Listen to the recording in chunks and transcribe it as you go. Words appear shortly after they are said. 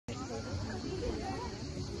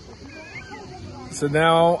So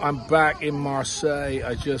now I'm back in Marseille.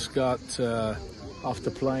 I just got off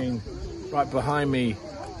the plane. Right behind me,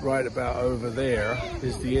 right about over there,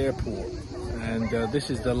 is the airport. And this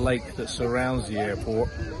is the lake that surrounds the airport.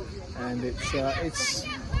 And it's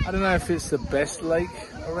I don't know if it's the best lake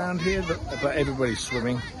around here, but everybody's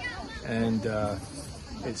swimming. And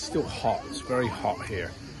it's still hot. It's very hot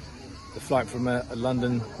here. The flight from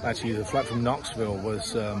London, actually the flight from Knoxville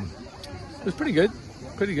was pretty good,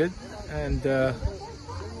 and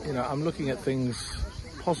you know, I'm looking at things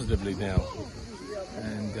positively now.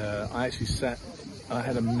 And I actually I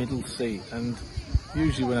had a middle seat, and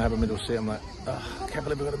usually when I have a middle seat, I'm like, oh, I can't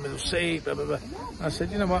believe I got a middle seat, blah, blah, blah. And I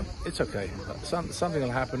said, you know what, it's okay. Something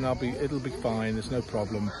will happen. It'll be fine. There's no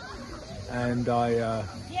problem. And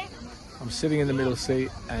I'm sitting in the middle seat,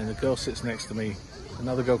 and the girl sits next to me.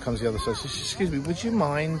 Another girl comes the other side. Says, excuse me, would you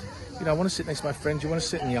mind? You know, I want to sit next to my friend. Do you want to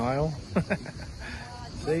sit in the aisle?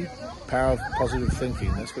 See, power of positive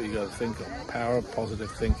thinking. That's what you got to think of. Power of positive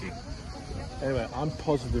thinking. Anyway, I'm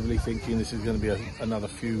positively thinking this is going to be another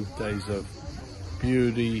few days of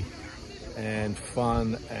beauty and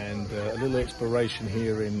fun and a little exploration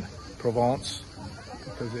here in Provence,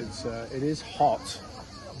 because it is hot,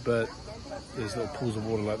 but there's little pools of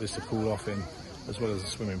water like this to cool off in, as well as a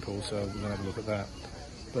swimming pool, so we're going to have a look at that.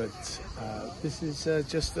 But this is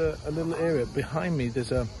just a little area. Behind me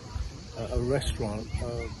there's a restaurant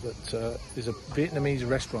that is a Vietnamese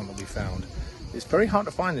restaurant that we found. It's very hard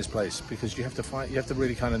to find this place because you have to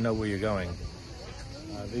really kind of know where you're going.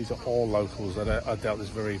 These are all locals. I doubt there's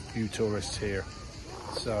very few tourists here.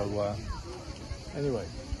 So anyway,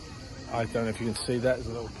 I don't know if you can see that. There's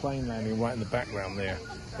a little plane landing right in the background there.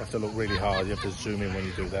 You have to look really hard. You have to zoom in when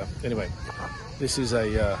you do that. Anyway, this is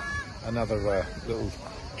another little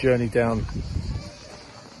journey down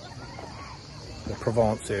the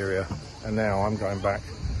Provence area, and now I'm going back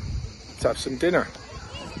to have some dinner.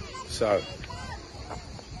 So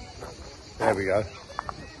there we go.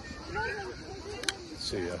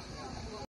 See ya.